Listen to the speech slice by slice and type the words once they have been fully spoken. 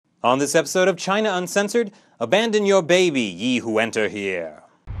On this episode of China Uncensored, abandon your baby, ye who enter here.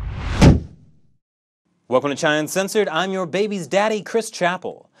 Welcome to China Uncensored. I'm your baby's daddy, Chris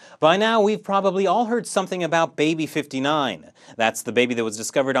Chappell. By now, we've probably all heard something about Baby 59. That's the baby that was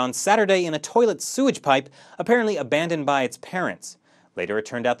discovered on Saturday in a toilet sewage pipe, apparently abandoned by its parents. Later, it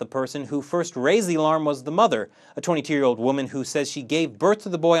turned out the person who first raised the alarm was the mother, a 22-year-old woman who says she gave birth to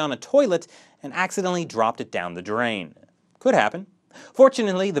the boy on a toilet and accidentally dropped it down the drain. Could happen.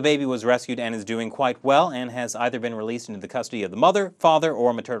 Fortunately, the baby was rescued and is doing quite well and has either been released into the custody of the mother, father,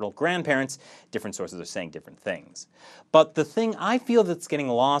 or maternal grandparents. Different sources are saying different things. But the thing I feel that's getting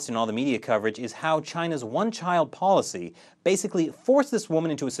lost in all the media coverage is how China's one-child policy basically forced this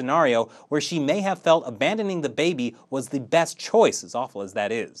woman into a scenario where she may have felt abandoning the baby was the best choice, as awful as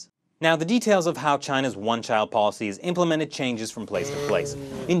that is. Now, the details of how China's one-child policy is implemented changes from place to place.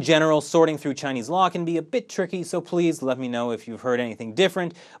 In general, sorting through Chinese law can be a bit tricky, so please let me know if you've heard anything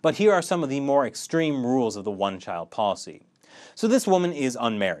different, but here are some of the more extreme rules of the one-child policy. So this woman is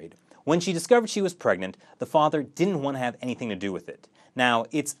unmarried. When she discovered she was pregnant, the father didn't want to have anything to do with it. Now,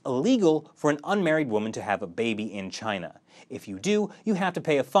 it's illegal for an unmarried woman to have a baby in China. If you do, you have to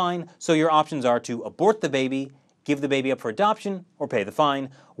pay a fine, so your options are to abort the baby, give the baby up for adoption, or pay the fine,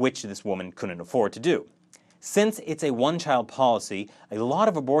 which this woman couldn't afford to do. Since it's a one-child policy, a lot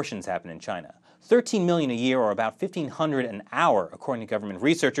of abortions happen in China. 13 million a year, or about 1,500 an hour, according to government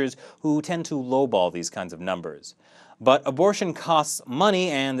researchers who tend to lowball these kinds of numbers. But abortion costs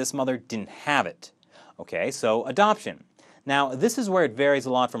money, and this mother didn't have it. Okay, so adoption. Now, this is where it varies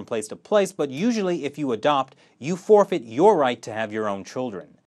a lot from place to place, but usually if you adopt, you forfeit your right to have your own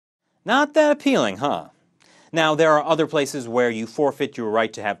children. Not that appealing, huh? Now, there are other places where you forfeit your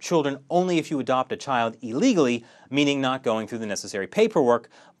right to have children only if you adopt a child illegally, meaning not going through the necessary paperwork,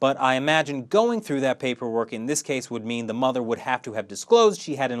 but I imagine going through that paperwork in this case would mean the mother would have to have disclosed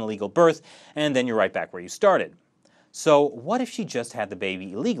she had an illegal birth, and then you're right back where you started. So what if she just had the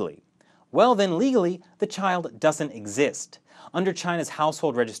baby illegally? Well, then legally, the child doesn't exist. Under China's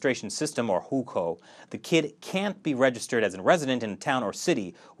household registration system, or hukou, the kid can't be registered as a resident in a town or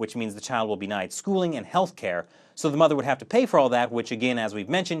city, which means the child will be denied schooling and health care, so the mother would have to pay for all that, which again, as we've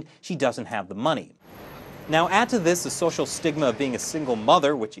mentioned, she doesn't have the money. Now add to this the social stigma of being a single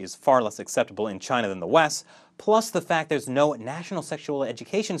mother, which is far less acceptable in China than the West, plus the fact there's no national sexual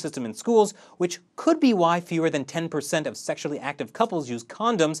education system in schools, which could be why fewer than 10% of sexually active couples use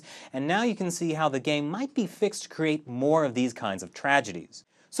condoms, and now you can see how the game might be fixed to create more of these kinds of tragedies.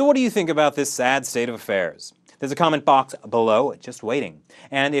 So what do you think about this sad state of affairs? There's a comment box below, just waiting.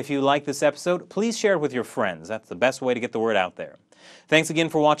 And if you like this episode, please share it with your friends. That's the best way to get the word out there. Thanks again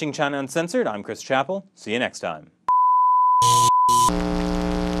for watching China Uncensored. I'm Chris Chappell. See you next time.